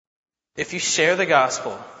If you share the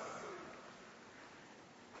gospel,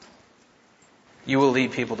 you will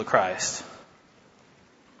lead people to Christ.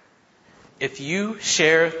 If you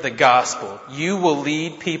share the gospel, you will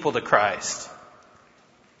lead people to Christ.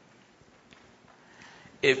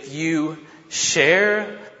 If you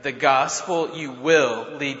share the gospel, you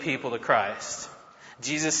will lead people to Christ.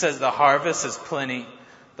 Jesus says the harvest is plenty.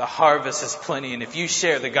 The harvest is plenty. And if you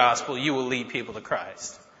share the gospel, you will lead people to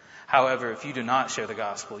Christ. However, if you do not share the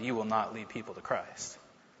gospel, you will not lead people to Christ.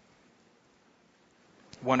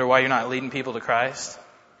 Wonder why you're not leading people to Christ?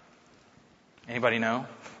 Anybody know?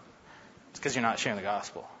 It's because you're not sharing the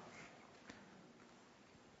gospel.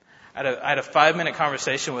 I had a 5-minute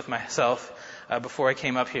conversation with myself before I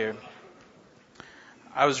came up here.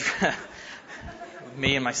 I was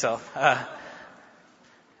me and myself,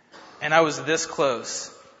 and I was this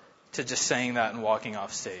close to just saying that and walking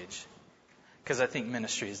off stage, because I think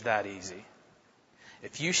ministry is that easy.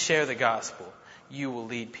 If you share the gospel, you will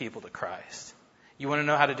lead people to Christ. You want to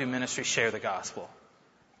know how to do ministry? Share the gospel.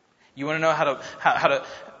 You want to know how to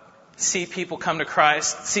see people come to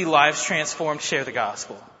Christ, see lives transformed? Share the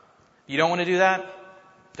gospel. You don't want to do that?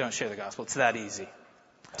 Don't share the gospel. It's that easy.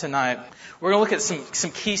 Tonight, we're going to look at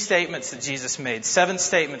some key statements that Jesus made. 7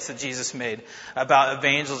 statements that Jesus made about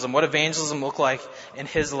evangelism. What evangelism looked like in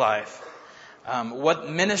His life. What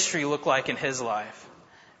ministry looked like in His life.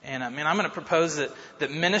 And I'm going to propose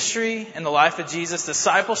that ministry in the life of Jesus,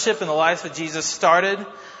 discipleship in the life of Jesus started,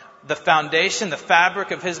 the foundation, the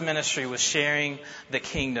fabric of His ministry was sharing the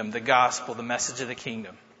kingdom, the gospel, the message of the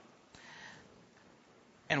kingdom.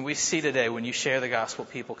 And we see today, when you share the gospel,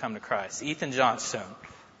 people come to Christ. Ethan Johnstone,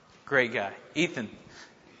 great guy. Ethan,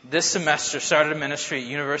 this semester started a ministry at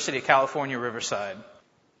University of California, Riverside.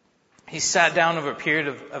 He sat down over a period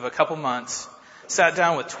of a couple months, sat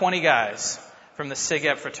down with 20 guys from the Sig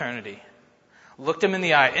Ep fraternity, looked them in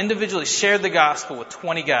the eye, individually shared the gospel with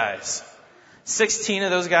 20 guys. 16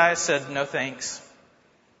 of those guys said, no thanks.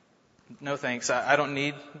 No thanks. I don't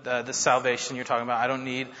need the salvation you're talking about. I don't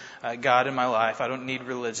need God in my life. I don't need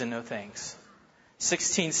religion. No thanks.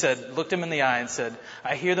 16 looked him in the eye and said,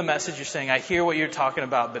 I hear the message you're saying. I hear what you're talking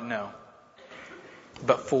about, but no.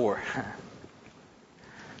 But 4.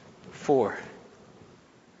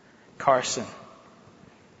 Carson,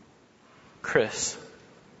 Chris,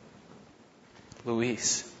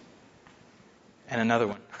 Luis, and another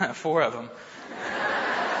one. 4 of them.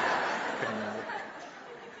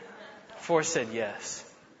 4 said yes.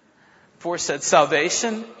 4 said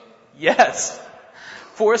salvation? Yes.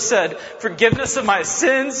 4 said forgiveness of my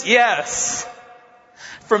sins? Yes.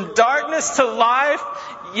 From darkness to life?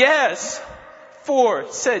 Yes.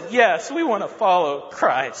 4 said yes, we want to follow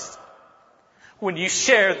Christ. When you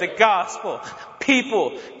share the gospel,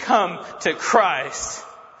 people come to Christ.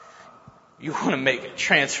 You want to make a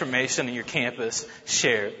transformation in your campus,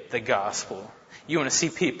 share the gospel. You want to see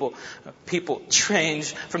people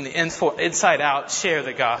change from the inside out, share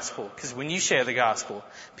the gospel. Because when you share the gospel,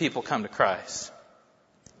 people come to Christ.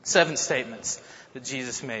 7 statements that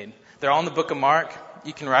Jesus made. They're all in the book of Mark.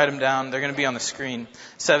 You can write them down. They're going to be on the screen.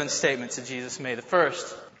 7 statements that Jesus made. The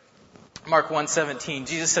first, Mark 1:17.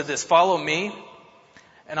 Jesus said this, follow me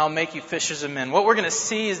and I'll make you fishers of men. What we're going to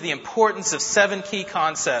see is the importance of 7 key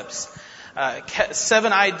concepts.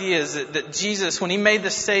 7 ideas that Jesus, when He made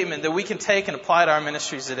this statement, that we can take and apply to our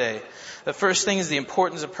ministries today. The first thing is the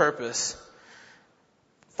importance of purpose.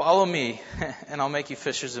 Follow me, and I'll make you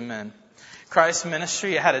fishers of men. Christ's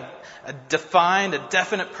ministry had a defined, a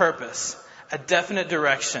definite purpose, a definite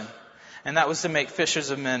direction, and that was to make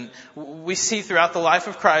fishers of men. We see throughout the life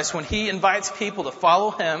of Christ, when He invites people to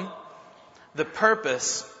follow Him, the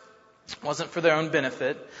purpose wasn't for their own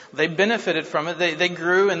benefit. They benefited from it. They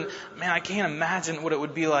grew, and man, I can't imagine what it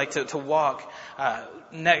would be like to walk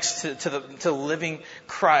next to the living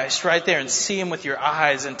Christ right there and see Him with your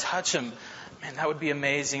eyes and touch Him. Man, that would be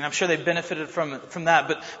amazing. I'm sure they benefited from that.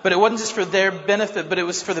 But it wasn't just for their benefit, but it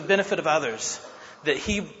was for the benefit of others. That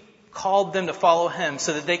He called them to follow Him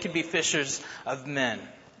so that they could be fishers of men.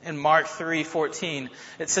 In Mark 3:14,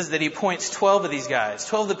 it says that He appoints 12 of these guys,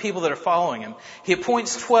 12 of the people that are following Him. He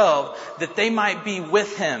appoints 12 that they might be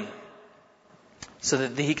with Him so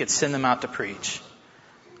that He could send them out to preach.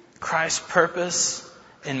 Christ's purpose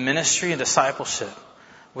in ministry and discipleship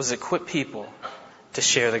was to equip people to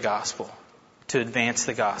share the gospel, to advance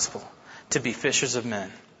the gospel, to be fishers of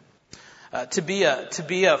men. To be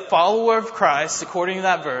a follower of Christ, according to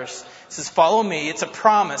that verse, it says, follow me. It's a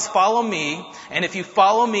promise. Follow me. And if you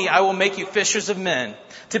follow me, I will make you fishers of men.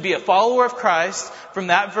 To be a follower of Christ, from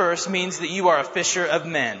that verse, means that you are a fisher of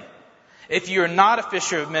men. If you are not a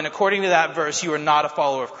fisher of men, according to that verse, you are not a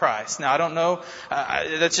follower of Christ. Now, I don't know.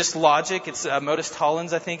 That's just logic. It's modus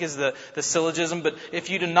tollens, I think, is the syllogism. But if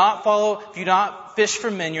you do not fish for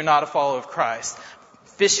men, you're not a follower of Christ.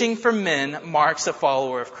 Fishing for men marks a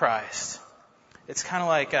follower of Christ. It's kind of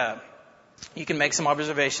like you can make some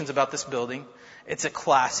observations about this building. It's a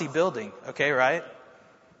classy building, okay, right?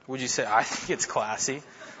 Would you say, I think it's classy?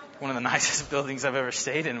 One of the nicest buildings I've ever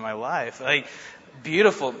stayed in my life. Like,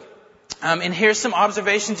 beautiful. And here's some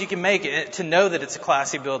observations you can make to know that it's a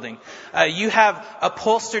classy building. You have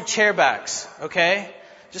upholstered chair backs, okay?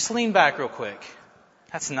 Just lean back real quick.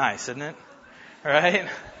 That's nice, isn't it? All right?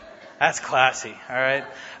 That's classy, all right?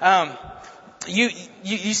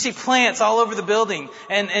 You see plants all over the building,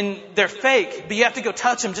 and they're fake, but you have to go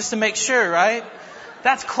touch them just to make sure, right?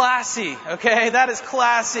 That's classy, okay? That is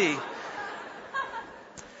classy.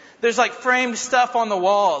 There's like framed stuff on the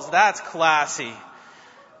walls. That's classy.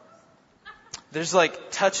 There's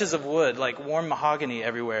like touches of wood, like warm mahogany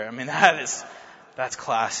everywhere. I mean, that's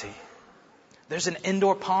classy. There's an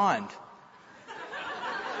indoor pond.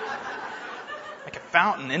 Like a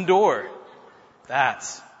fountain indoor.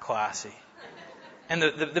 That's classy. And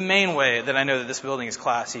the main way that I know that this building is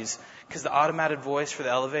classy is because the automated voice for the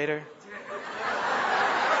elevator.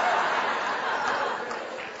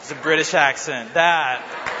 It's a British accent. That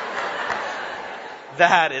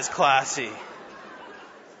is classy.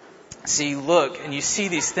 So you look and you see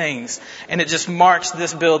these things, and it just marks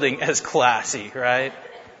this building as classy, right?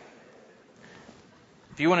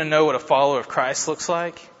 If you want to know what a follower of Christ looks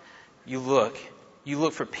like, you look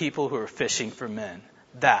for people who are fishing for men.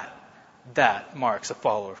 That marks a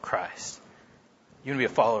follower of Christ. You want to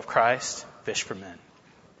be a follower of Christ? Fish for men.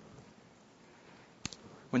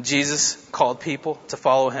 When Jesus called people to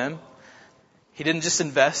follow him, he didn't just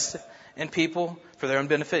invest in people for their own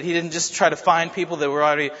benefit. He didn't just try to find people that were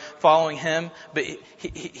already following him, but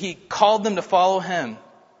he called them to follow him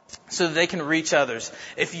so that they can reach others.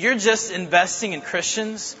 If you're just investing in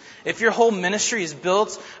Christians, if your whole ministry is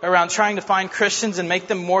built around trying to find Christians and make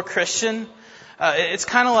them more Christian, it's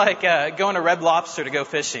kind of like going to Red Lobster to go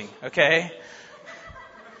fishing, okay?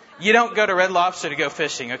 You don't go to Red Lobster to go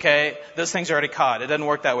fishing, okay? Those things are already caught. It doesn't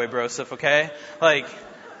work that way, Broseph, okay? Like,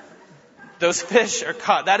 those fish are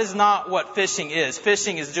caught. That is not what fishing is.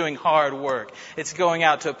 Fishing is doing hard work. It's going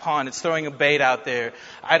out to a pond. It's throwing a bait out there.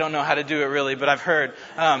 I don't know how to do it really, but I've heard.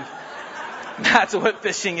 That's what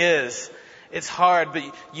fishing is. It's hard, but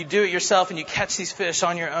you do it yourself and you catch these fish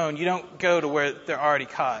on your own. You don't go to where they're already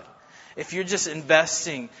caught. If you're just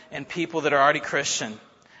investing in people that are already Christian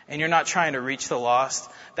and you're not trying to reach the lost,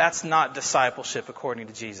 that's not discipleship according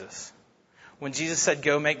to Jesus. When Jesus said,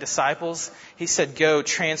 go make disciples, he said, go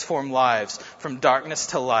transform lives from darkness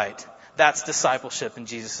to light. That's discipleship in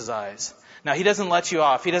Jesus' eyes. Now, he doesn't let you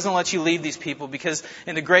off. He doesn't let you leave these people because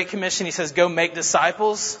in the Great Commission, he says, go make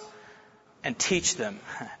disciples and teach them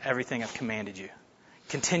everything I've commanded you.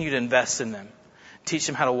 Continue to invest in them. Teach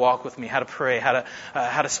them how to walk with me, how to pray, how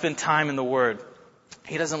to spend time in the Word.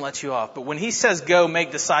 He doesn't let you off. But when he says go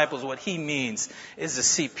make disciples, what he means is to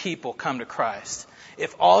see people come to Christ.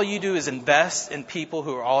 If all you do is invest in people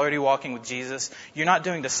who are already walking with Jesus, you're not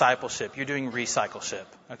doing discipleship. You're doing recycleship,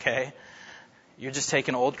 okay? You're just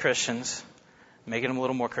taking old Christians, making them a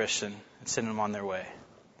little more Christian, and sending them on their way.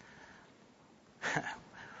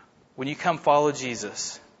 When you come follow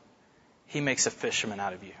Jesus, he makes a fisherman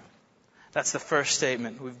out of you. That's the first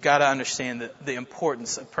statement. We've got to understand the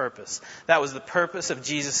importance of purpose. That was the purpose of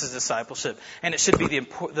Jesus' discipleship. And it should be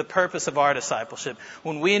the purpose of our discipleship.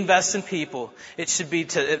 When we invest in people, it should be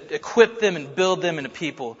to equip them and build them into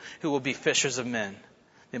people who will be fishers of men.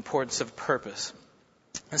 The importance of purpose.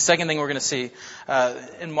 The second thing we're going to see,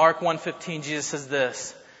 in Mark 1:15, Jesus says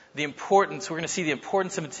this. We're going to see the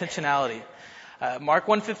importance of intentionality. Mark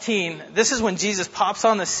 1:15, this is when Jesus pops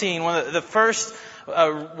on the scene. One of the first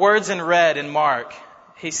words in red in Mark,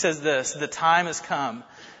 he says this, the time has come.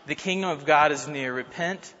 The kingdom of God is near.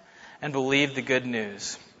 Repent and believe the good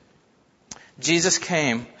news. Jesus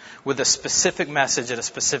came with a specific message at a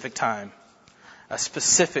specific time. A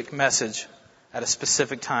specific message at a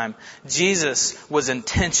specific time. Jesus was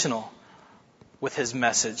intentional with his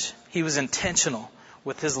message. He was intentional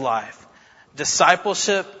with his life.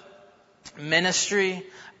 Discipleship, ministry,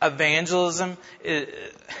 evangelism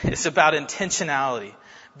is about intentionality.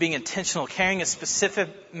 Being intentional, carrying a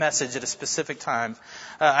specific message at a specific time.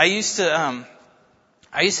 I used to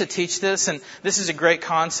teach this, and this is a great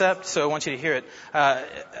concept, so I want you to hear it.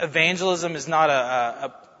 Evangelism is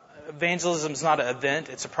not evangelism is not an event,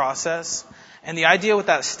 it's a process. And the idea with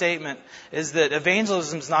that statement is that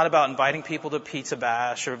evangelism is not about inviting people to Pizza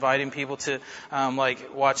Bash or inviting people to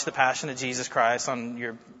watch the Passion of Jesus Christ on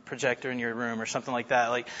your projector in your room or something like that.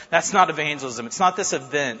 Like, that's not evangelism. It's not this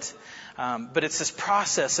event, but it's this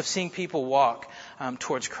process of seeing people walk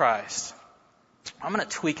towards Christ. I'm going to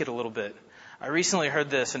tweak it a little bit. I recently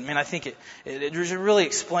heard this, and man, I think it really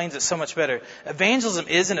explains it so much better. Evangelism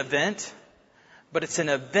is an event, but it's an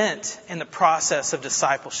event in the process of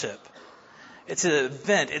discipleship. It's an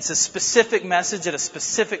event. It's a specific message at a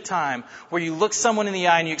specific time where you look someone in the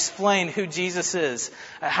eye and you explain who Jesus is,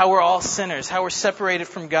 how we're all sinners, how we're separated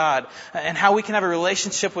from God, and how we can have a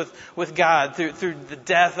relationship with God through the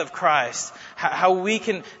death of Christ. How we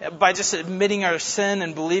can, by just admitting our sin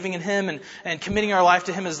and believing in Him and committing our life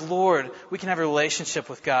to Him as Lord, we can have a relationship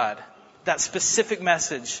with God. That specific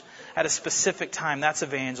message at a specific time, that's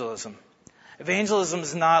evangelism. Evangelism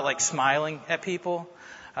is not like smiling at people.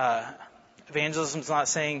 Evangelism is not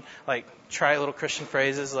saying, try little Christian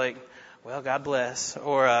phrases like, well, God bless,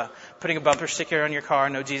 or putting a bumper sticker on your car,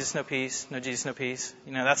 no Jesus, no peace, no Jesus, no peace.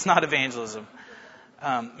 That's not evangelism.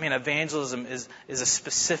 Evangelism is a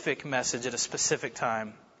specific message at a specific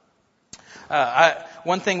time.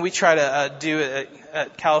 One thing we try to do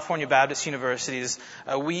at California Baptist University is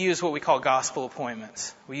we use what we call gospel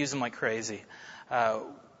appointments. We use them like crazy.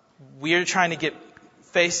 We are trying to get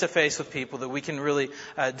face-to-face with people that we can really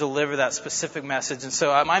deliver that specific message. And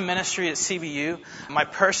so my ministry at CBU, my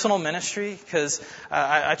personal ministry, because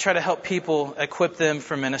I try to help people, equip them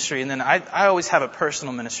for ministry. And then I always have a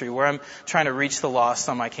personal ministry where I'm trying to reach the lost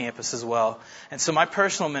on my campus as well. And so my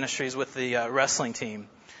personal ministry is with the wrestling team,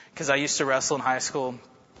 because I used to wrestle in high school.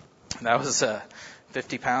 That was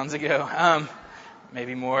 50 pounds ago.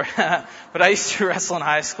 Maybe more. But I used to wrestle in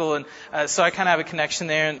high school, and so I kind of have a connection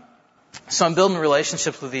there. And so I'm building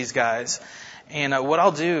relationships with these guys. And what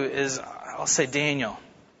I'll do is I'll say, Daniel,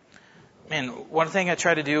 man, one thing I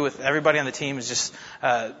try to do with everybody on the team is just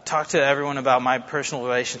talk to everyone about my personal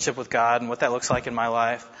relationship with God and what that looks like in my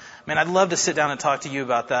life. Man, I'd love to sit down and talk to you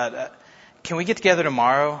about that. Can we get together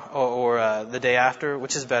tomorrow or the day after?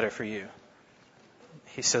 Which is better for you?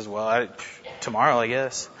 He says, well, tomorrow, I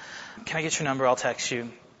guess. Can I get your number? I'll text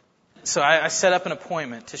you. So I set up an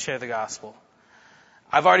appointment to share the gospel.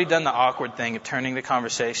 I've already done the awkward thing of turning the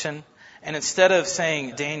conversation. And instead of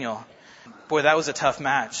saying, Daniel, boy, that was a tough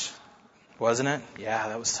match, wasn't it? Yeah,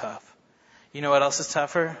 that was tough. You know what else is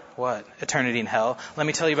tougher? What? Eternity in hell. Let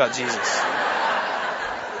me tell you about Jesus.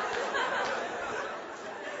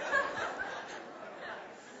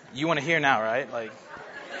 You want to hear now, right?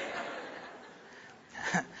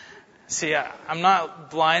 See, I'm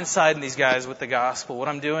not blindsiding these guys with the gospel. What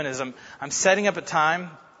I'm doing is I'm setting up a time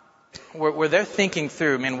where they're thinking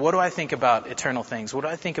through, man, what do I think about eternal things? What do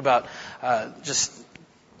I think about just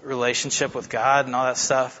relationship with God and all that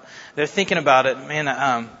stuff? They're thinking about it. Man,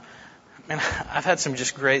 I've had some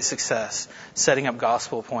just great success setting up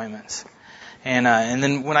gospel appointments. And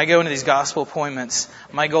then when I go into these gospel appointments,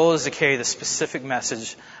 my goal is to carry the specific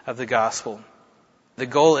message of the gospel. The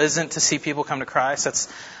goal isn't to see people come to Christ.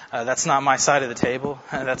 That's not my side of the table.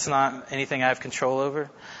 That's not anything I have control over.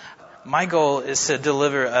 My goal is to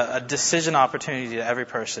deliver a decision opportunity to every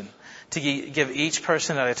person, to give each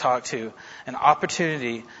person that I talk to an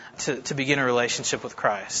opportunity to begin a relationship with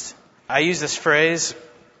Christ. I use this phrase,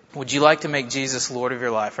 would you like to make Jesus Lord of your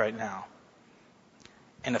life right now?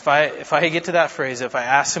 And if I get to that phrase, if I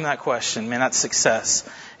ask them that question, man, that's success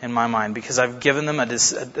in my mind, because I've given them a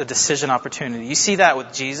decision opportunity. You see that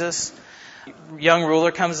with Jesus. Young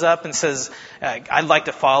ruler comes up and says, I'd like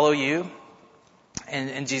to follow you.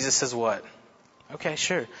 And Jesus says what? Okay,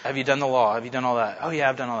 sure. Have you done the law? Have you done all that? Oh yeah,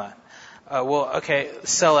 I've done all that. Well, okay,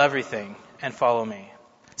 sell everything and follow me.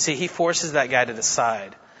 See, he forces that guy to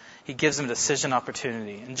decide. He gives him a decision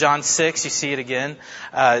opportunity. In John 6, you see it again.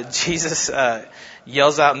 Jesus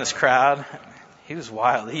yells out in this crowd. He was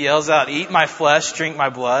wild. He yells out, eat my flesh, drink my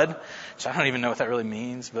blood. Which I don't even know what that really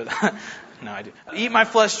means, but no, I do. Eat my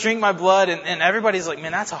flesh, drink my blood. And everybody's like,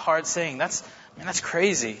 man, that's a hard saying. That's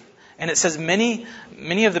crazy. And it says many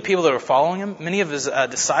of the people that were following him, many of his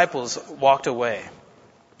disciples walked away.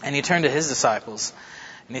 And he turned to his disciples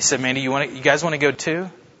and he said, man, you guys want to go too?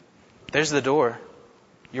 There's the door.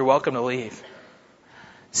 You're welcome to leave.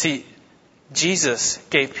 See, Jesus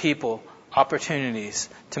gave people opportunities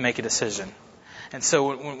to make a decision. And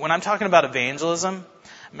so when I'm talking about evangelism,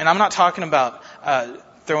 I'm not talking about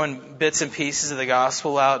throwing bits and pieces of the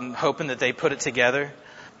gospel out and hoping that they put it together.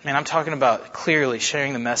 I'm talking about clearly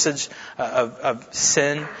sharing the message of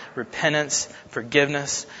sin, repentance,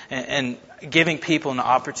 forgiveness, and giving people an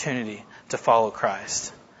opportunity to follow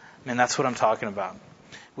Christ. Man, that's what I'm talking about.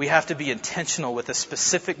 We have to be intentional with a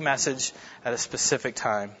specific message at a specific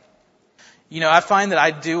time. I find that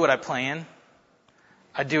I do what I plan.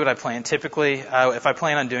 Typically, if I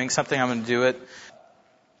plan on doing something, I'm going to do it.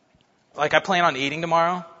 Like I plan on eating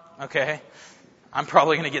tomorrow, okay? I'm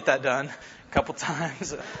probably going to get that done a couple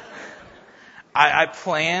times. I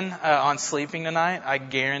plan on sleeping tonight. I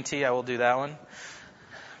guarantee I will do that one.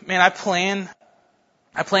 Man, I plan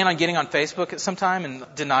on getting on Facebook at some time and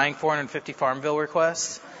denying 450 Farmville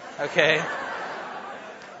requests. Okay?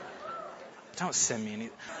 Don't send me any.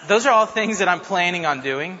 Those are all things that I'm planning on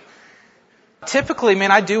doing. Typically,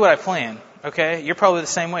 man, I do what I plan. Okay? You're probably the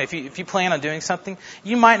same way. If you plan on doing something,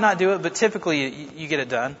 you might not do it, but typically you get it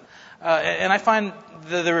done. And I find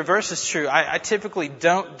the reverse is true. I typically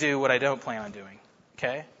don't do what I don't plan on doing.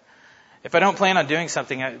 Okay? If I don't plan on doing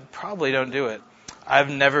something, I probably don't do it. I've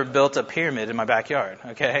never built a pyramid in my backyard.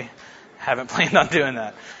 Okay? Haven't planned on doing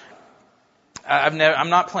that. I'm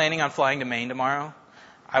not planning on flying to Maine tomorrow.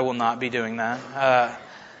 I will not be doing that.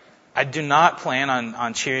 I do not plan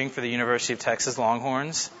on cheering for the University of Texas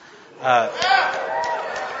Longhorns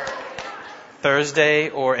Thursday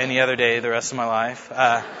or any other day the rest of my life.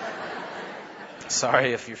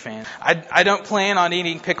 Sorry if you're a fan. I don't plan on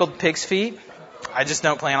eating pickled pig's feet. I just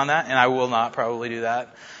don't plan on that, and I will not probably do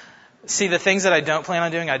that. See, the things that I don't plan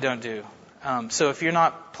on doing, I don't do. So if you're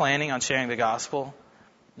not planning on sharing the gospel,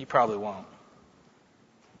 you probably won't.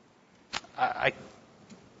 I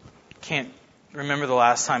can't remember the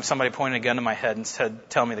last time somebody pointed a gun to my head and said,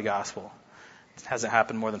 "Tell me the gospel." It hasn't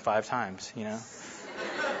happened more than 5 times,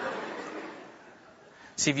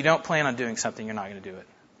 See, if you don't plan on doing something, you're not going to do it.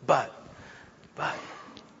 But,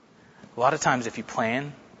 a lot of times if you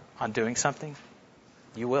plan on doing something,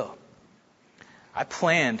 you will. I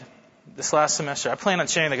planned, this last semester, I planned on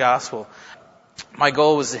sharing the gospel. My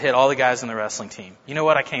goal was to hit all the guys on the wrestling team. You know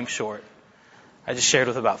what? I came short. I just shared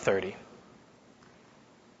with about 30.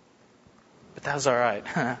 But that was all right.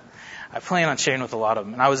 I planned on sharing with a lot of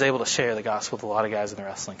them, and I was able to share the gospel with a lot of guys on the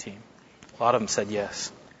wrestling team. A lot of them said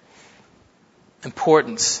yes.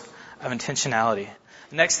 Importance of intentionality.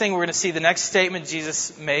 The next thing we're going to see, the next statement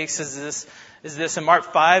Jesus makes is this in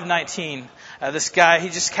Mark 5:19. This guy, he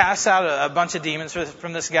just cast out a bunch of demons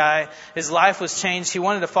from this guy. His life was changed. He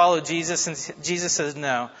wanted to follow Jesus, and Jesus says,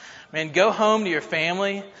 "No. Man, go home to your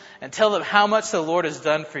family and tell them how much the Lord has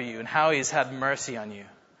done for you and how He's had mercy on you."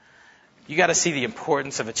 You got to see the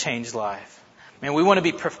importance of a changed life. Man, we want to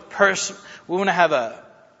be we want to have a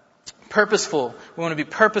purposeful. We want to be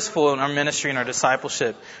purposeful in our ministry and our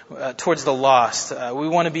discipleship towards the lost. We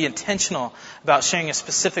want to be intentional about sharing a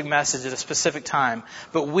specific message at a specific time.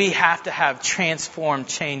 But we have to have transformed,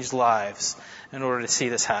 changed lives in order to see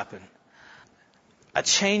this happen. A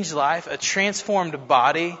changed life, a transformed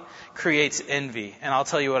body creates envy. And I'll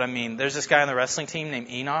tell you what I mean. There's this guy on the wrestling team named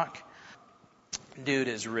Enoch. Dude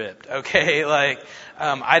is ripped, okay?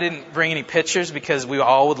 I didn't bring any pictures because we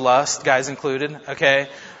all would lust, guys included, okay?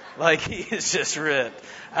 He is just ripped.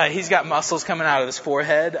 He's got muscles coming out of his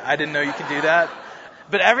forehead. I didn't know you could do that.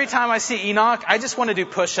 But every time I see Enoch, I just want to do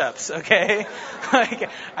push-ups, okay?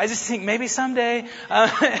 I just think maybe someday,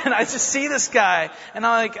 and I just see this guy, and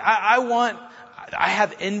I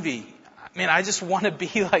have envy. Man, I just want to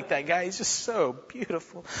be like that guy. He's just so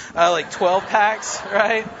beautiful. 12 packs,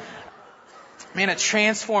 right? Man, a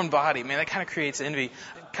transformed body, man, that kind of creates envy.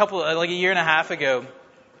 A year and a half ago,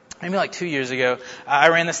 maybe 2 years ago, I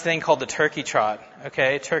ran this thing called the Turkey Trot.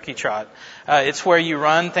 Okay, Turkey Trot. It's where you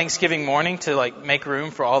run Thanksgiving morning to make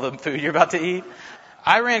room for all the food you're about to eat.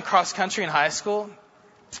 I ran cross country in high school,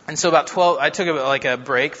 and so I took a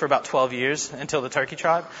break for about 12 years until the Turkey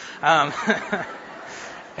Trot.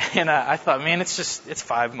 And I thought, man, it's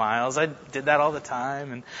 5 miles. I did that all the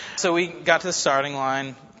time. And so we got to the starting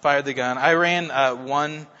line, fired the gun. I ran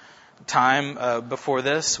one time before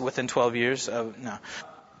this, within 12 years.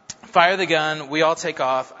 Fire the gun, we all take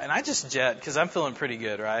off, and I just jet because I'm feeling pretty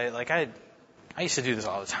good, right? I used to do this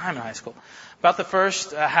all the time in high school. About the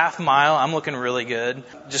first half mile, I'm looking really good.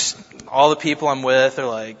 Just all the people I'm with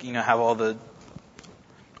are have all the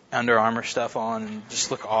Under Armour stuff on and just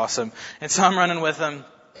look awesome. And so I'm running with them.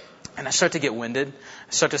 And I start to get winded.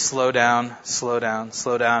 I start to slow down.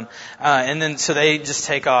 And then, so they just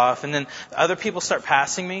take off. And then other people start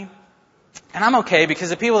passing me. And I'm okay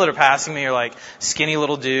because the people that are passing me are skinny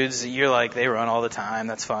little dudes. You're they run all the time.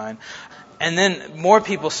 That's fine. And then more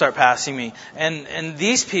people start passing me. And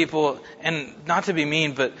these people, and not to be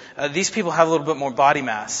mean, but these people have a little bit more body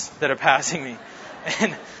mass that are passing me.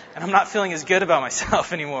 And I'm not feeling as good about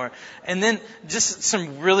myself anymore. And then just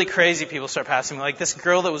some really crazy people start passing me. This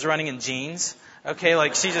girl that was running in jeans. Okay,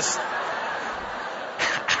 she just...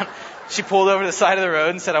 she pulled over to the side of the road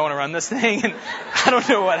and said, I want to run this thing. And I don't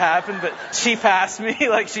know what happened, but she passed me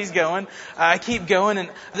like she's going. I keep going,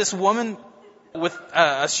 and this woman with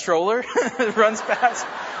a stroller runs past.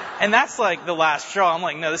 And that's like the last straw. I'm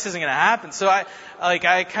like, no, this isn't going to happen. So I'm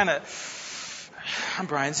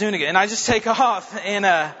Brian Zuniga. And I just take off, and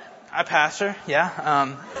I pass her,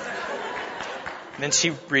 yeah. Then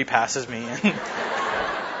she repasses me, and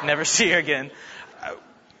never see her again.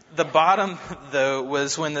 The bottom, though,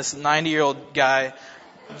 was when this 90-year-old guy,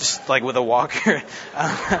 just like with a walker,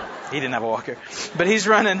 he didn't have a walker, but he's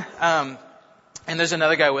running, and there's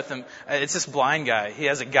another guy with him. It's this blind guy. He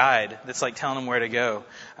has a guide that's like telling him where to go,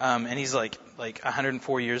 and he's like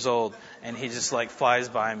 104 years old, and he just like flies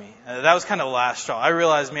by me. That was kind of the last straw. I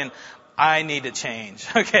realized, man, I need to change.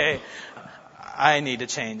 Okay, I need to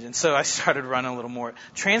change, and so I started running a little more.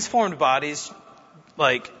 Transformed bodies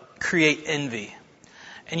create envy.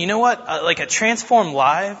 And you know what? Like a transformed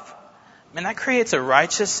life, man, that creates a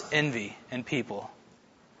righteous envy in people.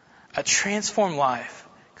 A transformed life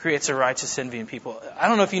creates a righteous envy in people. I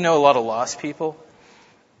don't know if you know a lot of lost people,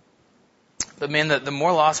 but man, the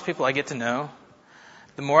more lost people I get to know,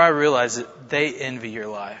 the more I realize that they envy your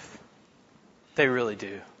life. They really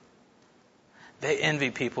do. They envy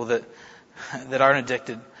people that aren't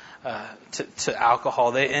addicted to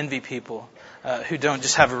alcohol. They envy people who don't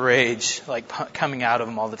just have a rage coming out of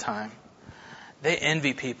them all the time. They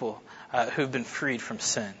envy people who've been freed from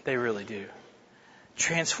sin. They really do.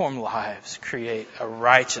 Transformed lives create a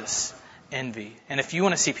righteous envy. And if you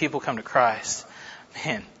want to see people come to Christ,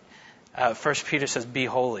 man, 1 Peter says, be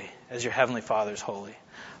holy as your heavenly Father is holy.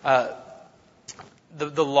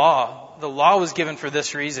 The law was given for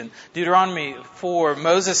this reason. Deuteronomy 4,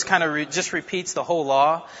 Moses kind of just repeats the whole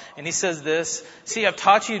law. And he says this, see, I've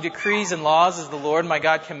taught you decrees and laws as the Lord my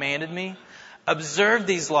God commanded me. Observe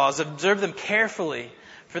these laws, observe them carefully,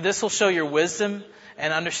 for this will show your wisdom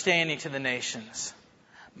and understanding to the nations.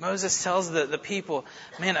 Moses tells the people,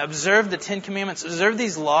 man, observe the 10 Commandments, observe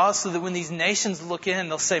these laws so that when these nations look in,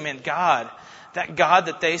 they'll say, man, that God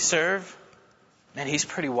that they serve, man, He's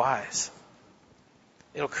pretty wise.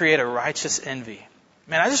 It'll create a righteous envy.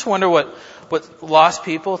 Man, I just wonder what lost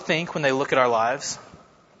people think when they look at our lives.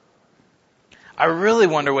 I really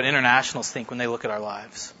wonder what internationals think when they look at our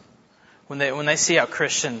lives. When they see how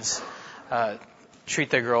Christians treat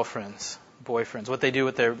their girlfriends, boyfriends, what they do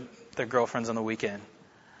with their girlfriends on the weekend.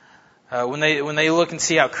 When they look and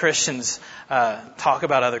see how Christians talk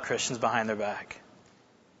about other Christians behind their back.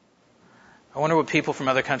 I wonder what people from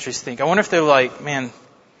other countries think. I wonder if they're like, man,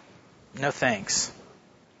 no thanks.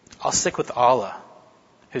 I'll stick with Allah,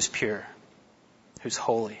 who's pure, who's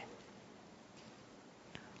holy.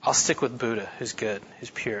 I'll stick with Buddha, who's good,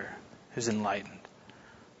 who's pure, who's enlightened.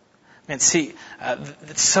 Man, see,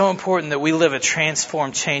 it's so important that we live a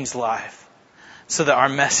transformed, changed life so that our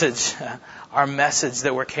message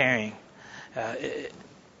that we're carrying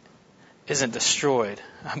isn't destroyed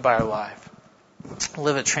by our life.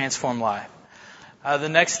 Live a transformed life. The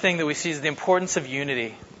next thing that we see is the importance of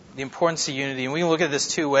unity. The importance of unity, and we can look at this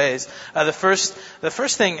two ways. The first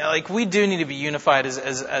thing, we do need to be unified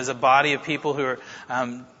as a body of people who are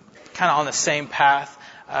kind of on the same path.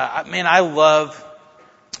 I love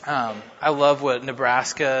what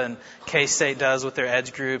Nebraska and K-State does with their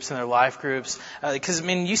edge groups and their life groups, because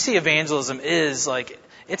you see evangelism is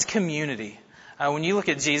it's community. When you look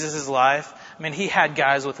at Jesus' life, He had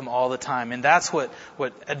guys with him all the time, and that's what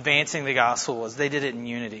advancing the gospel was. They did it in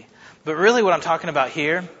unity. But really, what I'm talking about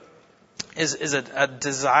here is a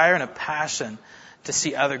desire and a passion to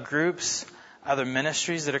see other groups, other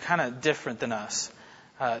ministries that are kind of different than us,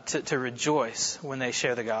 to rejoice when they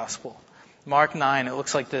share the gospel. Mark 9, it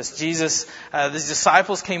looks like this. Jesus, the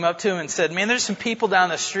disciples came up to him and said, man, there's some people down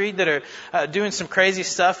the street that are doing some crazy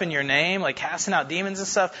stuff in your name, like casting out demons and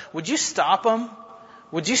stuff. Would you stop them?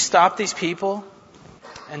 Would you stop these people?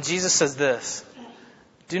 And Jesus says this,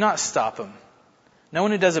 do not stop them. No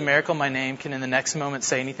one who does a miracle in my name can in the next moment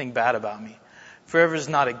say anything bad about me. For whoever is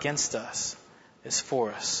not against us is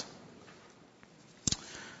for us.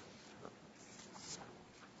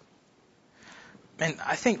 And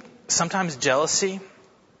I think sometimes jealousy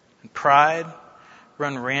and pride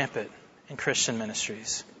run rampant in Christian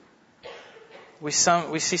ministries. We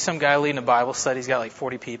see some guy leading a Bible study. He's got like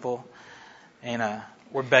 40 people, and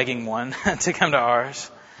we're begging one to come to ours.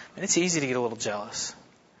 And it's easy to get a little jealous.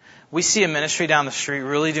 We see a ministry down the street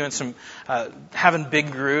really doing some, having big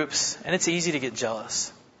groups, and it's easy to get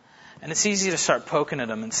jealous. And it's easy to start poking at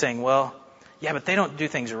them and saying, well, yeah, but they don't do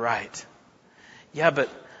things right. Yeah, but,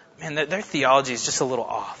 man, their theology is just a little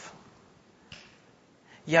off.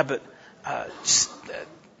 Yeah, but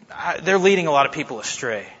they're leading a lot of people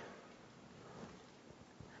astray.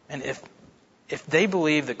 And if they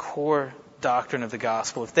believe the core doctrine of the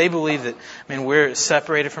gospel, if they believe that, we're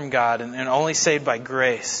separated from God and only saved by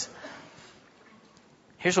grace,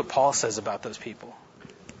 here's what Paul says about those people.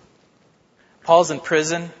 Paul's in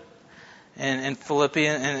prison in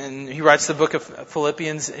Philippians, and he writes the book of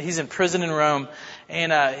Philippians. He's in prison in Rome,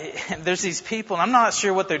 and there's these people, and I'm not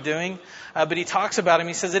sure what they're doing, but he talks about them.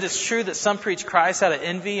 He says, "It is true that some preach Christ out of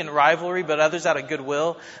envy and rivalry, but others out of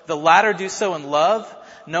goodwill. The latter do so in love,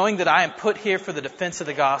 knowing that I am put here for the defense of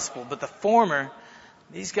the gospel. But the former,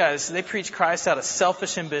 these guys, they preach Christ out of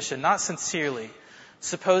selfish ambition, not sincerely,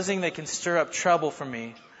 supposing they can stir up trouble for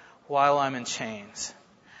me while I'm in chains."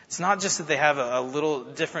 It's not just that they have a little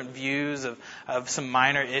different views of some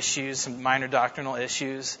minor issues, some minor doctrinal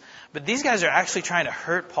issues, but these guys are actually trying to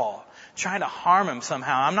hurt Paul, trying to harm him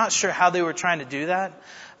somehow. I'm not sure how they were trying to do that,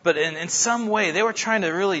 but in some way they were trying to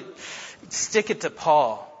really stick it to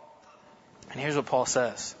Paul. And here's what Paul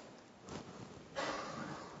says.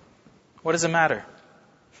 What does it matter?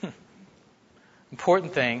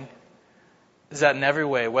 Important thing is that in every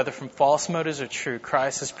way, whether from false motives or true,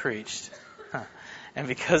 Christ is preached. And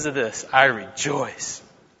because of this, I rejoice.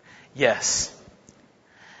 Yes.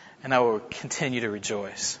 And I will continue to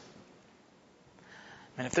rejoice.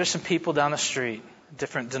 And if there's some people down the street,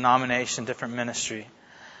 different denomination, different ministry,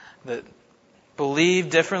 that believe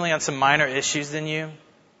differently on some minor issues than you,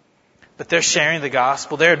 but they're sharing the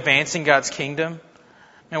gospel, they're advancing God's kingdom,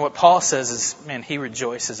 and what Paul says is, he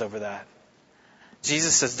rejoices over that.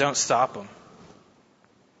 Jesus says, don't stop them.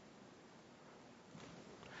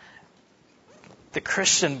 The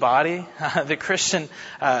Christian body, the Christian,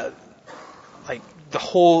 the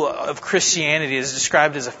whole of Christianity is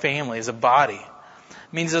described as a family, as a body.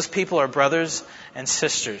 It means those people are brothers and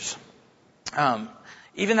sisters.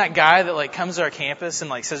 Even that guy that comes to our campus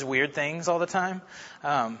and says weird things all the time,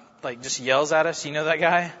 just yells at us. You know that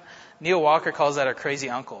guy? Neil Walker calls that our crazy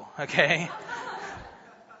uncle. Okay.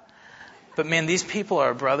 But these people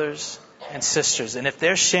are brothers and sisters, and if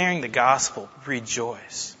they're sharing the gospel,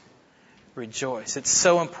 rejoice. Rejoice. It's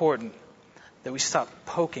so important that we stop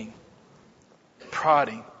poking,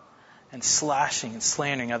 prodding, and slashing and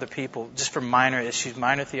slandering other people just for minor issues,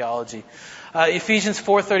 minor theology. Ephesians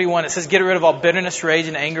 4:31, it says, "Get rid of all bitterness, rage,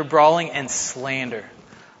 and anger, brawling, and slander,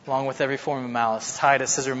 along with every form of malice."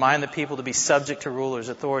 Titus says, "Remind the people to be subject to rulers,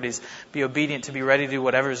 authorities, be obedient, to be ready to do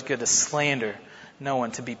whatever is good, to slander no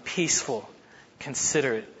one, to be peaceful,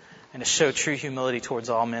 considerate, and to show true humility towards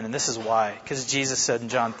all men." And this is why. Because Jesus said in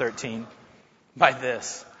John 13, "By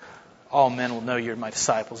this, all men will know you're my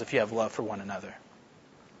disciples if you have love for one another."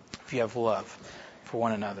 If you have love for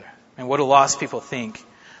one another. And what do lost people think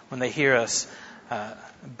when they hear us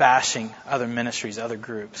bashing other ministries, other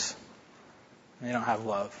groups? They don't have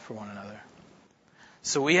love for one another.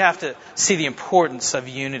 So we have to see the importance of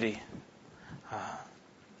unity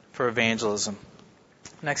for evangelism.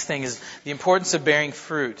 Next thing is the importance of bearing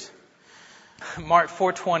fruit. Mark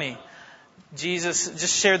 4:20. Jesus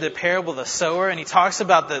just shared the parable of the sower, and he talks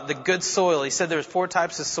about the good soil. He said there's 4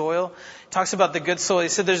 types of soil. He talks about the good soil. He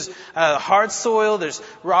said there's hard soil, there's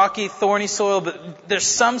rocky, thorny soil, but there's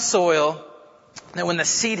some soil that when the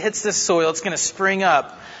seed hits this soil, it's going to spring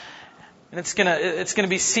up. And it's going to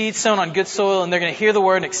be seed sown on good soil, and they're going to hear the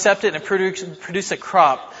word and accept it and produce a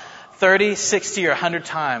crop 30, 60, or 100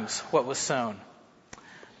 times what was sown.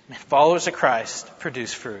 Followers of Christ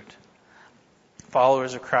produce fruit.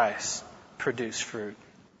 Followers of Christ produce fruit.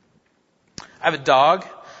 I have a dog,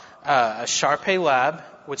 a Shar-Pei Lab,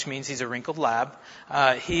 which means he's a wrinkled lab.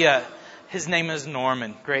 His name is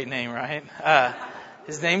Norman. Great name, right?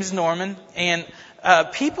 His name's Norman. And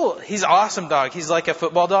he's an awesome dog. He's like a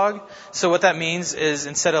football dog. So what that means is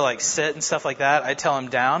instead of sit and stuff like that, I tell him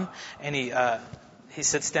down, and he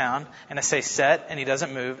sits down, and I say set, and he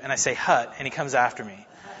doesn't move, and I say hut, and he comes after me.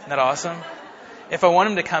 Isn't that awesome? If I want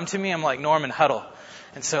him to come to me, I'm like, Norman, huddle.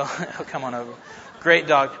 And so he'll come on over. Great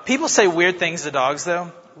dog. People say weird things to dogs,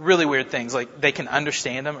 though. Really weird things, like they can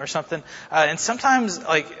understand them or something. And sometimes,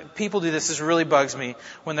 people do this. This really bugs me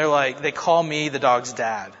when they call me the dog's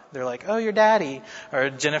dad. They're like, "Oh, your daddy," or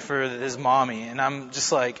Jennifer is mommy, and I'm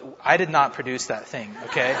just like, I did not produce that thing.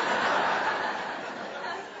 Okay.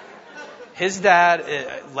 His dad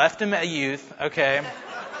left him at youth. Okay.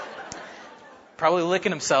 Probably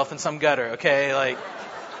licking himself in some gutter. Okay,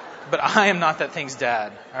 But I am not that thing's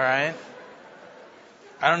dad, all right?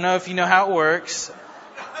 I don't know if you know how it works,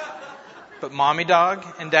 but mommy dog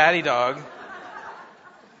and daddy dog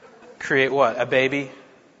create what? A baby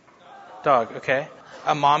dog, okay?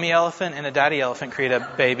 A mommy elephant and a daddy elephant create a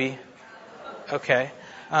baby, okay?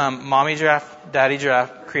 Mommy giraffe, daddy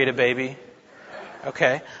giraffe create a baby,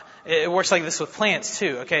 okay? It works like this with plants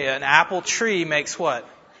too. Okay, an apple tree makes what?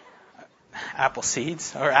 Apple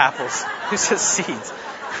seeds or apples? Who says seeds?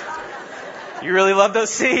 You really love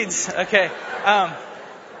those seeds. Okay.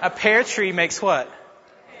 A pear tree makes what?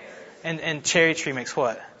 And cherry tree makes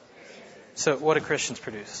what? So what do Christians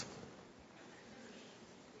produce?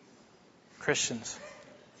 Christians.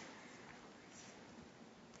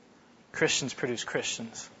 Christians produce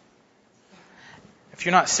Christians. If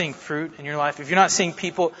you're not seeing fruit in your life, if you're not seeing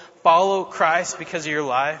people follow Christ because of your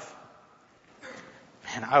life,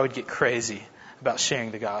 man, I would get crazy about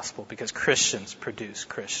sharing the gospel because Christians produce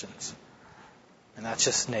Christians. And that's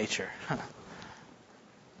just nature.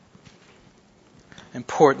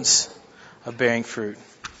 Importance of bearing fruit,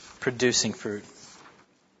 producing fruit.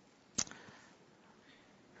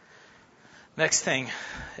 Next thing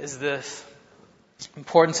is this.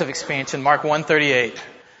 Importance of expansion. Mark 1:38.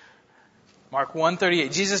 Mark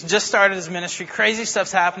 1:38. Jesus just started his ministry. Crazy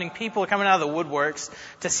stuff's happening. People are coming out of the woodworks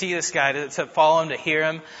to see this guy, to follow him, to hear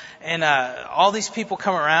him. And all these people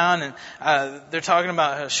come around and they're talking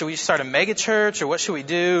about, should we start a mega church or what should we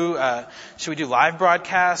do? Should we do live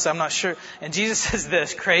broadcasts? I'm not sure. And Jesus says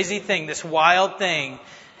this crazy thing, this wild thing.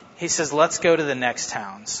 He says, let's go to the next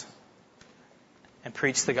towns and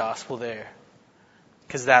preach the gospel there.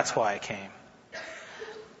 Because that's why I came.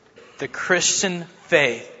 The Christian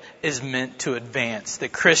faith is meant to advance. The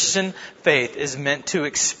Christian faith is meant to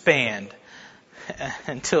expand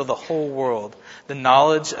until the whole world, the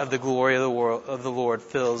knowledge of the glory of the Lord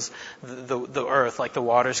fills the earth like the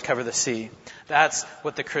waters cover the sea. That's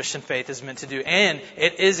what the Christian faith is meant to do. And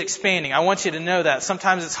it is expanding. I want you to know that.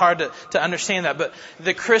 Sometimes it's hard to understand that, but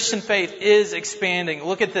the Christian faith is expanding.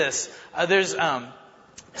 Look at this. There's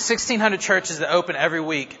 1,600 churches that open every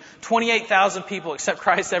week. 28,000 people accept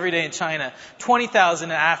Christ every day in China. 20,000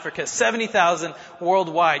 in Africa. 70,000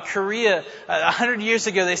 worldwide. Korea, 100 years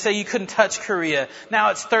ago, they say you couldn't touch Korea.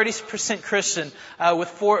 Now it's 30% Christian, with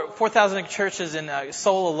 4,000 churches in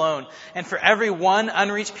Seoul alone. And for every one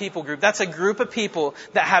unreached people group, that's a group of people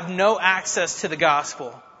that have no access to the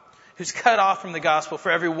gospel, who's cut off from the gospel.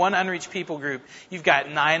 For every one unreached people group, you've got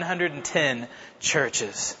 910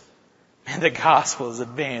 churches. Man, the gospel is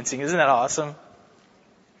advancing. Isn't that awesome?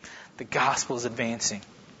 The gospel is advancing.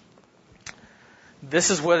 This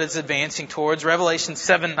is what it's advancing towards. Revelation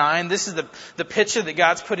 7:9. This is the picture that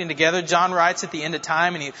God's putting together. John writes at the end of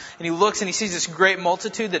time, and he looks and he sees this great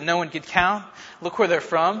multitude that no one could count. Look where they're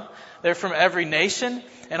from. They're from every nation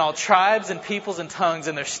and all tribes and peoples and tongues,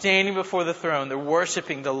 and they're standing before the throne. They're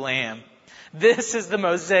worshiping the Lamb. This is the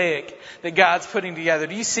mosaic that God's putting together.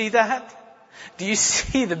 Do you see that? Do you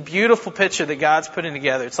see the beautiful picture that God's putting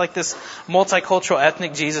together? It's like this multicultural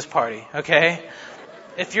ethnic Jesus party, okay?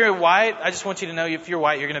 If you're white, I just want you to know if you're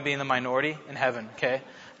white, you're going to be in the minority in heaven, okay?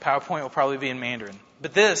 PowerPoint will probably be in Mandarin.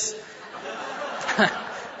 But this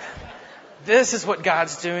is what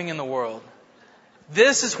God's doing in the world.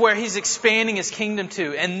 This is where He's expanding His kingdom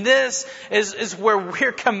to. And this is where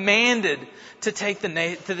we're commanded to take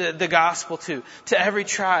the gospel to every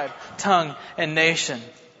tribe, tongue, and nation.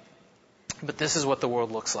 But this is what the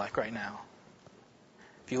world looks like right now.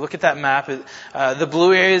 If you look at that map, the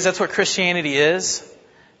blue areas, that's what Christianity is.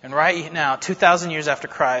 And right now, 2,000 years after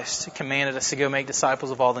Christ, He commanded us to go make disciples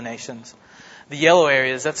of all the nations. The yellow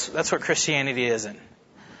areas, that's what Christianity isn't.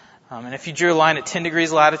 And if you drew a line at 10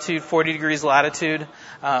 degrees latitude, 40 degrees latitude,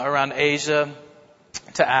 around Asia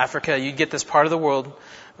to Africa, you'd get this part of the world,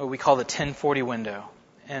 what we call the 1040 window.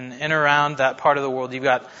 And in around that part of the world, you've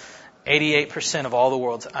got 88% of all the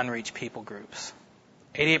world's unreached people groups.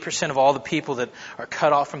 88% of all the people that are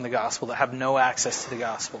cut off from the gospel, that have no access to the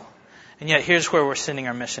gospel. And yet here's where we're sending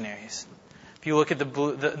our missionaries. If you look at the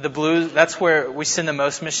blue, that's where we send the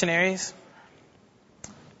most missionaries.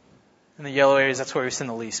 In the yellow areas, that's where we send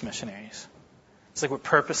the least missionaries. It's like we're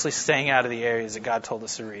purposely staying out of the areas that God told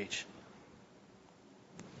us to reach.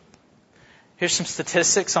 Here's some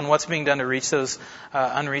statistics on what's being done to reach those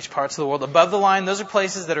unreached parts of the world. Above the line, those are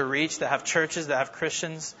places that are reached, that have churches, that have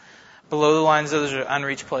Christians. Below the lines, those are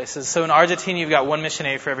unreached places. So in Argentina, you've got one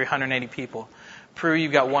missionary for every 180 people. Peru,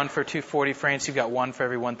 you've got one for 240. France, you've got one for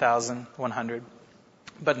every 1,100.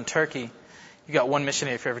 But in Turkey, you've got one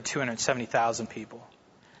missionary for every 270,000 people.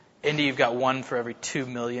 India, you've got one for every 2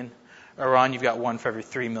 million. Iran, you've got one for every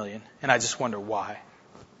 3 million. And I just wonder why.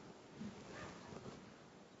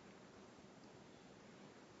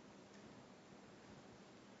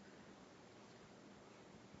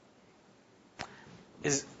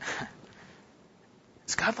 Is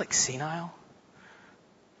God like senile?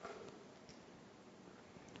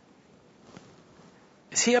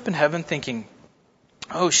 Is He up in heaven thinking,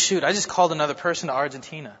 oh shoot, I just called another person to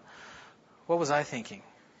Argentina. What was I thinking?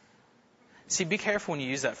 See, be careful when you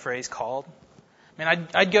use that phrase, called. I mean,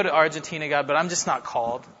 I'd go to Argentina, God, but I'm just not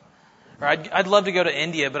called. Or I'd love to go to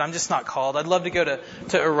India, but I'm just not called. I'd love to go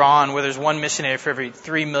to Iran, where there's one missionary for every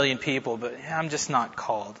 3 million people, but I'm just not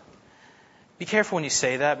called. Be careful when you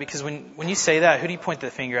say that, because when you say that, who do you point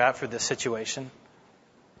the finger at for this situation?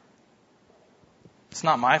 It's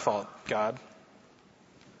not my fault, God,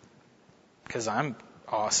 because I'm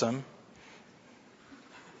awesome.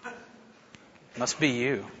 It must be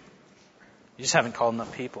you. You just haven't called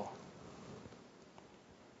enough people.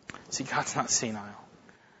 See, God's not senile.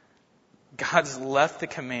 God's left the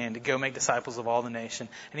command to go make disciples of all the nation.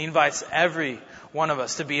 And He invites every one of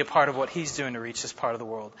us to be a part of what He's doing to reach this part of the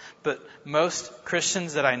world. But most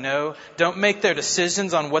Christians that I know don't make their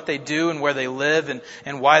decisions on what they do and where they live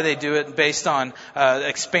and why they do it based on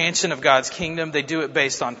expansion of God's kingdom. They do it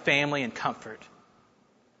based on family and comfort.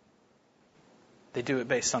 They do it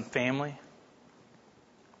based on family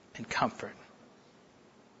and comfort.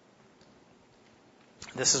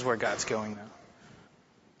 This is where God's going now.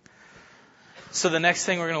 So the next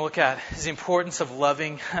thing we're going to look at is the importance of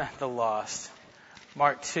loving the lost.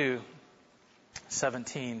 Mark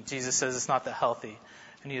 2:17. Jesus says it's not the healthy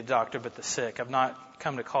who need a doctor but the sick. I've not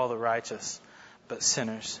come to call the righteous but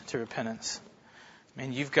sinners to repentance.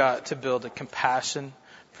 Man, you've got to build a compassion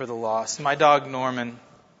for the lost. My dog Norman,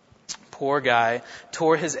 poor guy,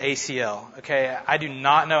 tore his ACL. Okay, I do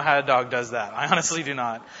not know how a dog does that. I honestly do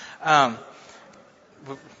not.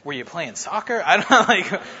 Were you playing soccer? I don't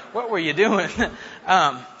know, what were you doing?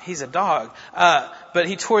 He's a dog. But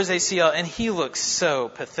he tore his ACL and he looks so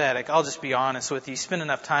pathetic. I'll just be honest with you. Spend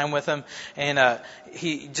enough time with him and,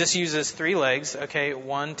 he just uses 3 legs. Okay.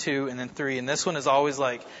 1, 2, and then 3. And this one is always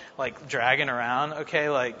like dragging around. Okay.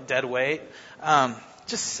 Like dead weight.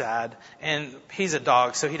 Just sad. And he's a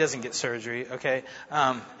dog, so he doesn't get surgery. Okay.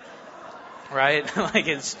 Right?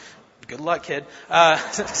 It's good luck, kid.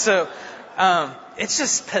 It's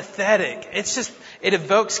just pathetic. It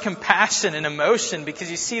evokes compassion and emotion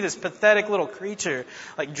because you see this pathetic little creature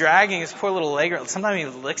dragging his poor little leg around. Sometimes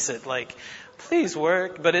he licks it please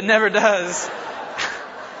work, but it never does.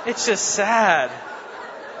 It's just sad.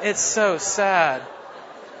 It's so sad.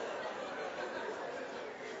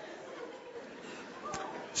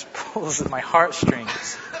 Just pulls at my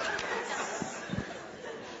heartstrings.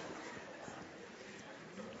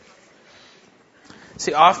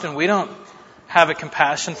 See, often we don't have a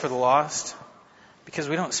compassion for the lost because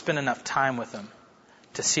we don't spend enough time with them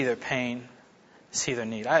to see their pain, see their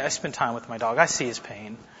need. I spend time with my dog. I see his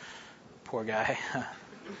pain. Poor guy.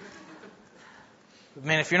 But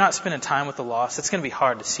man, if you're not spending time with the lost, it's going to be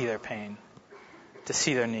hard to see their pain, to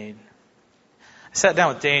see their need. I sat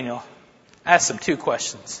down with Daniel. I asked him 2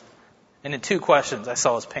 questions. And in 2 questions, I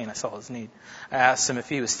saw his pain, I saw his need. I asked him if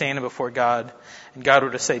he was standing before God, and God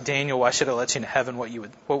were to say, Daniel, why should I let you into heaven?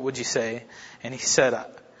 What would you say? And he said,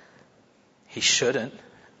 he shouldn't.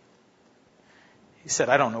 He said,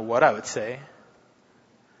 I don't know what I would say.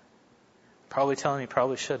 Probably telling me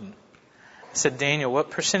probably shouldn't. I said, Daniel,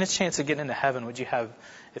 what percentage chance of getting into heaven would you have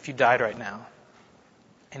if you died right now?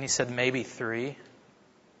 And he said, maybe 3.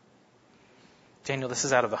 Daniel, this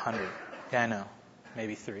is out of 100. Yeah, I know.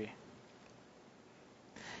 Maybe 3.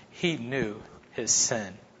 He knew his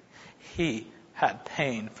sin. He had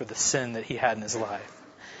pain for the sin that he had in his life.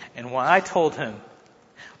 And when I told him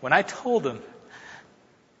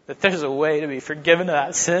that there's a way to be forgiven of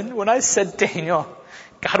that sin, when I said, Daniel,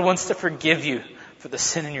 God wants to forgive you for the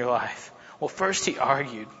sin in your life. Well, first he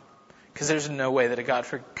argued, because there's no way that a God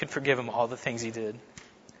could forgive him all the things he did.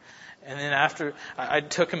 And then after I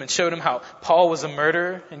took him and showed him how Paul was a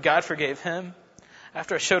murderer and God forgave him,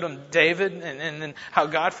 after I showed him David and then how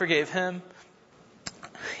God forgave him,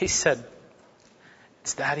 he said,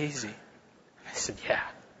 it's that easy. I said, yeah.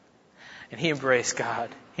 And he embraced God.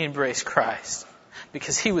 He embraced Christ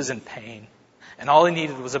because he was in pain. And all he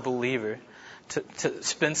needed was a believer to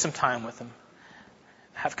spend some time with him,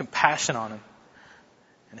 have compassion on him,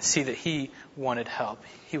 and to see that he wanted help.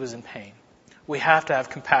 He was in pain. We have to have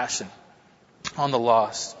compassion on the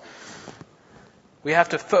lost. We have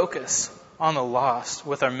to focus on the lost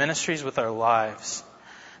with our ministries, with our lives,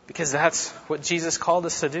 because that's what Jesus called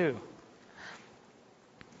us to do.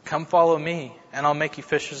 Come follow me, and I'll make you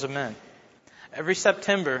fishers of men. Every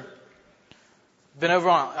September,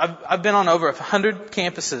 I've been on over 100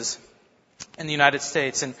 campuses in the United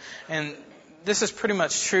States, and this is pretty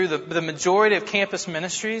much true. The majority of campus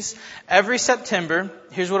ministries, every September,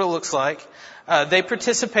 here's what it looks like. They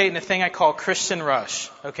participate in a thing I call Christian Rush.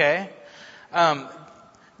 Okay,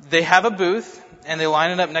 they have a booth and they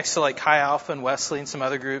line it up next to like Chi Alpha and Wesley and some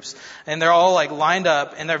other groups, and they're all like lined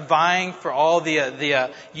up, and they're vying for all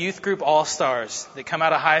the youth group all-stars that come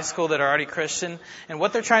out of high school that are already Christian. And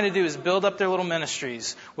what they're trying to do is build up their little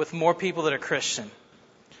ministries with more people that are Christian.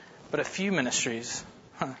 But a few ministries,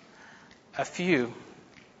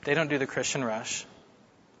 they don't do the Christian rush.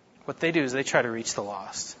 What they do is they try to reach the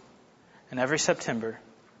lost. And every September,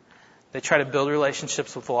 they try to build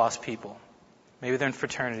relationships with the lost people. Maybe they're in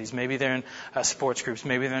fraternities. Maybe they're in sports groups.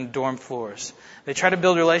 Maybe they're in dorm floors. They try to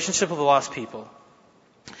build a relationship with the lost people.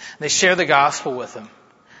 They share the gospel with them.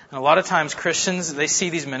 And a lot of times Christians, they see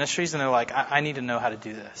these ministries and they're like, I need to know how to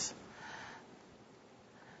do this.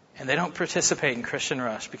 And they don't participate in Christian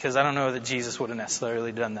Rush because I don't know that Jesus would have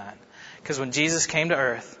necessarily done that. Because when Jesus came to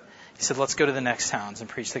earth, He said, let's go to the next towns and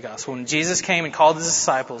preach the gospel. When Jesus came and called His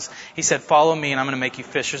disciples, He said, follow me and I'm going to make you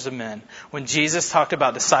fishers of men. When Jesus talked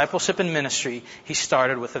about discipleship and ministry, He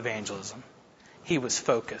started with evangelism. He was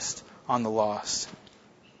focused on the lost.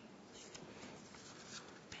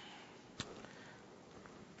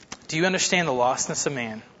 Do you understand the lostness of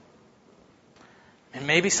man? And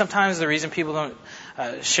maybe sometimes the reason people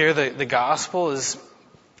don't share the gospel is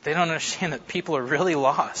they don't understand that people are really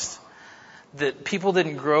lost. That people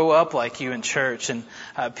didn't grow up like you in church, and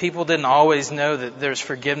people didn't always know that there's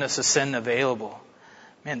forgiveness of sin available.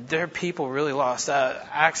 Man, there are people really lost.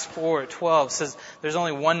 Acts 4:12 says there's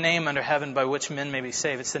only one name under heaven by which men may be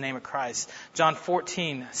saved. It's the name of Christ. John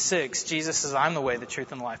 14:6, Jesus says, I'm the way, the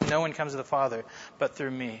truth, and the life. No one comes to the Father but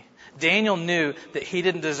through me. Daniel knew that he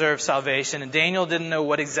didn't deserve salvation, and Daniel didn't know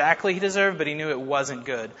what exactly he deserved, but he knew it wasn't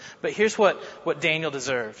good. But here's what Daniel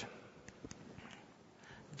deserved.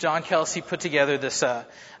 John Kelsey put together this,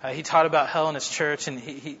 he taught about hell in his church, and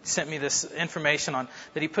he sent me this information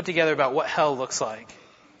that he put together about what hell looks like.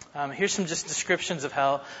 Here's some just descriptions of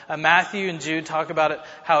hell. Matthew and Jude talk about it,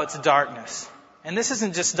 how it's darkness. And this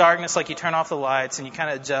isn't just darkness like you turn off the lights and you kind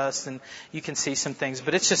of adjust and you can see some things,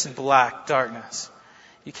 but it's just black darkness.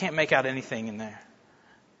 You can't make out anything in there.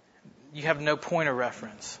 You have no point of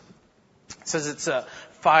reference. It says it's a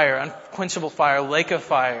fire, unquenchable fire, lake of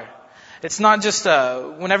fire. It's not just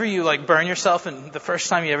whenever you like burn yourself, and the first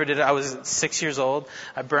time you ever did it, I was 6 years old.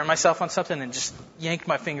 I burned myself on something and just yanked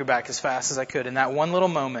my finger back as fast as I could. And that one little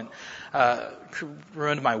moment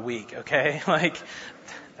ruined my week, okay? Like,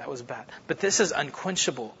 that was bad. But this is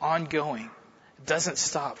unquenchable, ongoing. It doesn't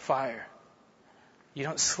stop fire. You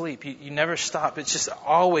don't sleep. You never stop. It's just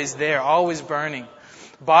always there, always burning.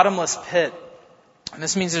 Bottomless pit. And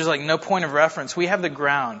this means there's like no point of reference. We have the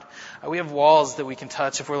ground. We have walls that we can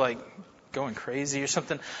touch if we're like going crazy or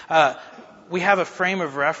something. We have a frame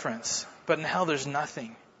of reference. But in hell, there's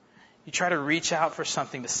nothing. You try to reach out for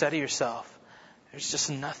something to steady yourself. There's just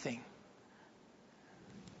nothing.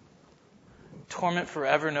 Torment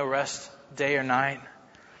forever, no rest day or night.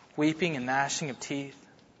 Weeping and gnashing of teeth.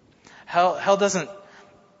 Hell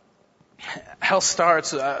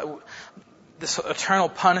starts, this eternal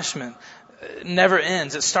punishment never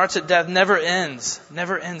ends. It starts at death, never ends,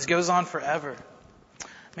 goes on forever.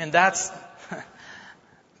 Man, that's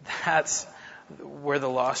where the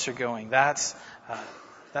lost are going. That's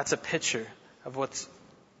a picture of what's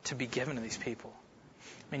to be given to these people.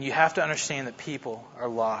 I mean, you have to understand that people are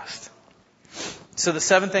lost. So the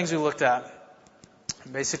 7 things we looked at,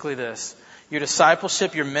 basically this: your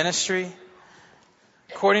discipleship, your ministry.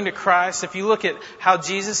 According to Christ, if you look at how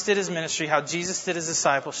Jesus did His ministry, how Jesus did His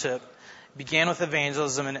discipleship, it began with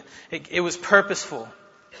evangelism, and it was purposeful.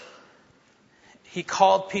 He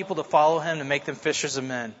called people to follow Him, to make them fishers of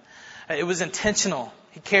men. It was intentional.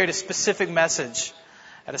 He carried a specific message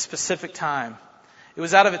at a specific time. It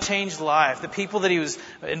was out of a changed life. The people that He was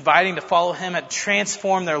inviting to follow Him had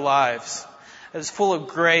transformed their lives. It was full of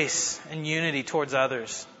grace and unity towards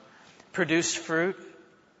others. Produced fruit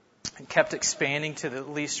and kept expanding to the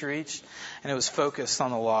least reached, and it was focused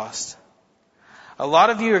on the lost. A lot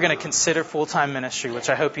of you are going to consider full-time ministry, which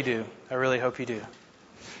I hope you do. I really hope you do.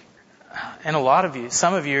 And a lot of you,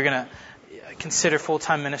 some of you are going to consider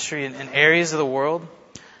full-time ministry in areas of the world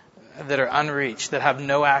that are unreached, that have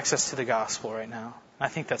no access to the gospel right now. I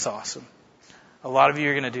think that's awesome. A lot of you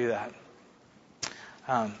are going to do that.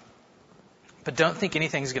 But don't think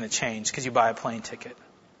anything's going to change because you buy a plane ticket.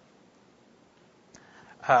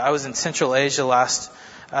 I was in Central Asia last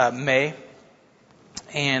May,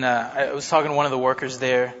 and I was talking to one of the workers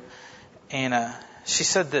there, and she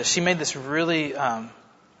said this. She made this really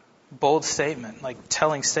bold statement, like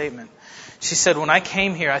telling statement. She said, when I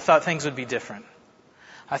came here, I thought things would be different.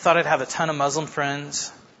 I thought I'd have a ton of Muslim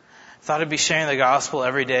friends. I thought I'd be sharing the gospel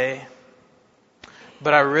every day.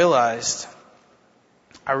 But I realized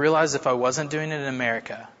if I wasn't doing it in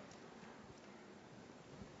America,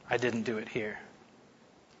 I didn't do it here.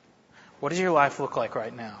 What does your life look like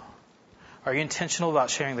right now? Are you intentional about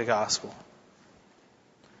sharing the gospel?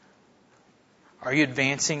 Are you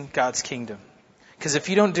advancing God's kingdom? Because if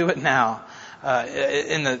you don't do it now,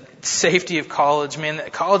 in the safety of college, man,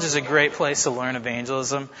 college is a great place to learn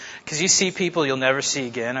evangelism. Because you see people you'll never see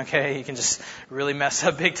again, okay? You can just really mess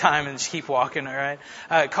up big time and just keep walking, all right?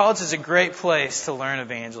 College is a great place to learn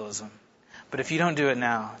evangelism. But if you don't do it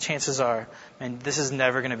now, chances are, man, this is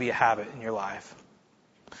never going to be a habit in your life.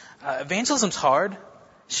 Evangelism's hard.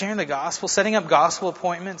 Sharing the gospel, setting up gospel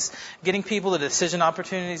appointments, getting people to decision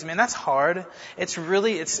opportunities, man, that's hard. It's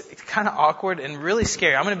kind of awkward and really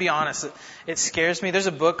scary. I'm going to be honest. It scares me. There's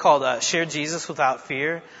a book called Share Jesus Without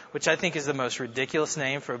Fear, which I think is the most ridiculous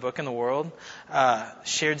name for a book in the world.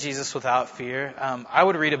 Share Jesus Without Fear. I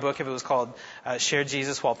would read a book if it was called Share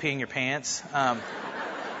Jesus While Peeing Your Pants.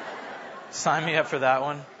 Sign me up for that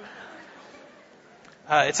one.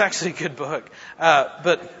 It's actually a good book.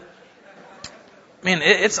 But man,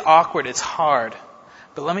 it's awkward. It's hard.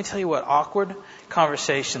 But let me tell you what, awkward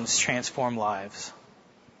conversations transform lives.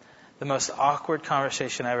 The most awkward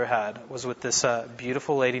conversation I ever had was with this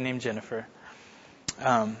beautiful lady named Jennifer.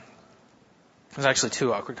 It was actually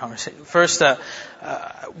two awkward conversations. First,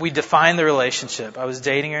 we defined the relationship. I was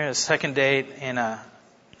dating her, a second date, and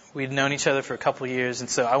we'd known each other for a couple of years, and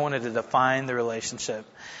so I wanted to define the relationship.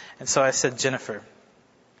 And so I said, Jennifer,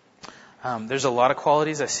 there's a lot of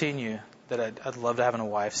qualities I see in you that I'd love to have in a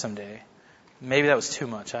wife someday. Maybe that was too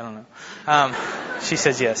much. I don't know. She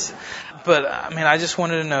says yes. But, I just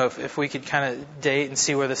wanted to know if we could kind of date and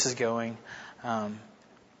see where this is going. Man,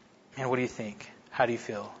 what do you think? How do you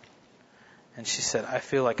feel? And she said, I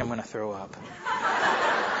feel like I'm going to throw up.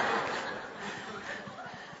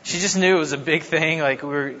 She just knew it was a big thing.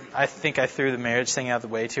 I think I threw the marriage thing out the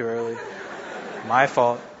way too early. My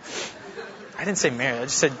fault. I didn't say marriage. I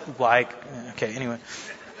just said Okay, anyway.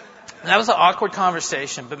 That was an awkward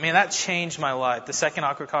conversation, but man, that changed my life. The second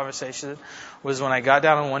awkward conversation was when I got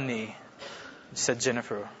down on one knee and said,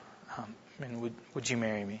 Jennifer, would you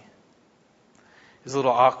marry me? It was a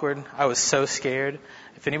little awkward. I was so scared.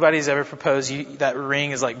 If anybody's ever proposed, that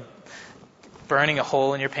ring is like burning a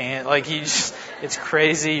hole in your pants. It's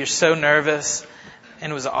crazy. You're so nervous.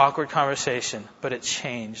 And it was an awkward conversation, but it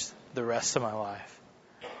changed the rest of my life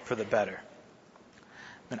for the better.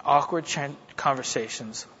 And awkward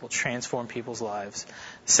conversations will transform people's lives.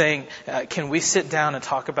 Saying, can we sit down and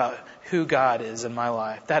talk about who God is in my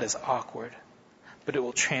life? That is awkward, but it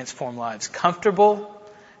will transform lives. Comfortable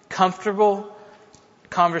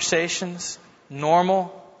conversations,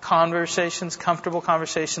 normal conversations, comfortable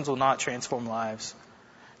conversations will not transform lives.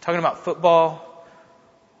 Talking about football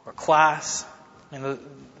or class,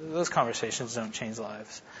 those conversations don't change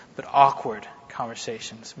lives. But awkward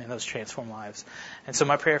conversations, those transform lives. And so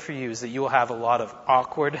my prayer for you is that you will have a lot of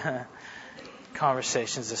awkward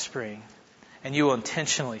conversations this spring. And you will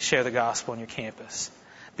intentionally share the gospel on your campus.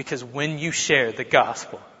 Because when you share the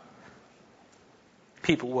gospel,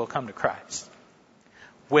 people will come to Christ.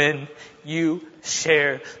 When you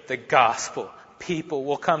share the gospel, people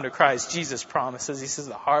will come to Christ. Jesus promises, He says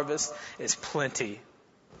the harvest is plenty.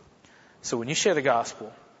 So when you share the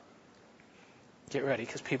gospel, get ready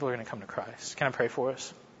because people are going to come to Christ. Can I pray for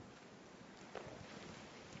us?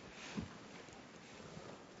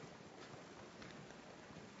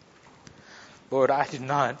 Lord, I do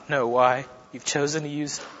not know why you've chosen to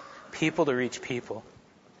use people to reach people.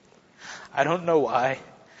 I don't know why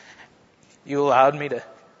you allowed me to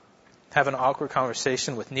have an awkward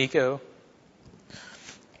conversation with Nico,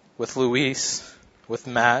 with Luis, with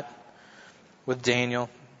Matt, with Daniel,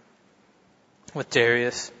 with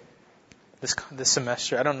Darius this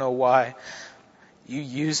semester. I don't know why you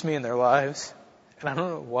used me in their lives, and I don't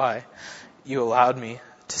know why you allowed me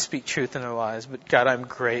to speak truth in their lives. But God, I'm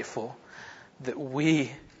grateful that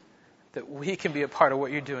we can be a part of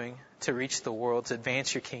what you're doing to reach the world, to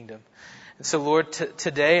advance your kingdom. And so, Lord,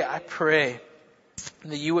 today I pray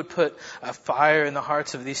that you would put a fire in the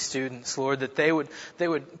hearts of these students, Lord, that they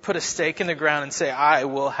would put a stake in the ground and say, I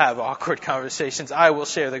will have awkward conversations. I will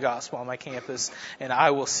share the gospel on my campus, and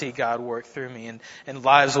I will see God work through me, and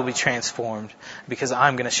lives will be transformed because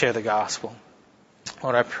I'm going to share the gospel.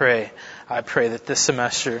 Lord, I pray that this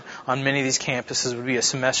semester on many of these campuses would be a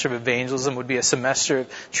semester of evangelism, would be a semester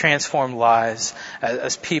of transformed lives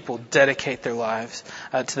as people dedicate their lives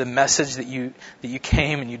to the message that you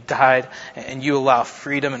came and you died and you allow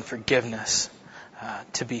freedom and forgiveness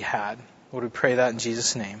to be had. Lord, we pray that in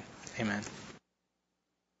Jesus' name. Amen.